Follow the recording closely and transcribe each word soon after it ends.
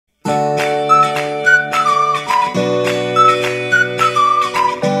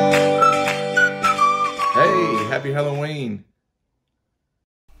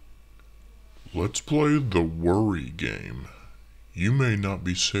play the worry game. You may not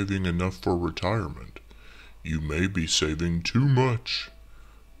be saving enough for retirement. You may be saving too much.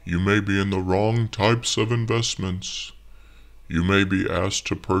 You may be in the wrong types of investments. You may be asked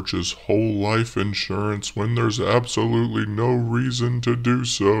to purchase whole life insurance when there's absolutely no reason to do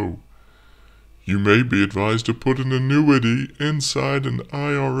so. You may be advised to put an annuity inside an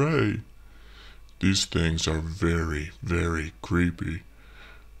IRA. These things are very, very creepy.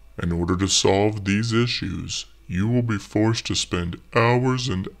 In order to solve these issues, you will be forced to spend hours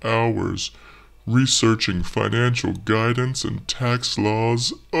and hours researching financial guidance and tax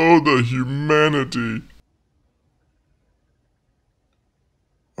laws. Oh, the humanity!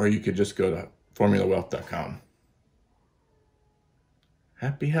 Or you could just go to formulawealth.com.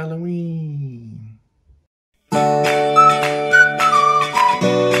 Happy Halloween!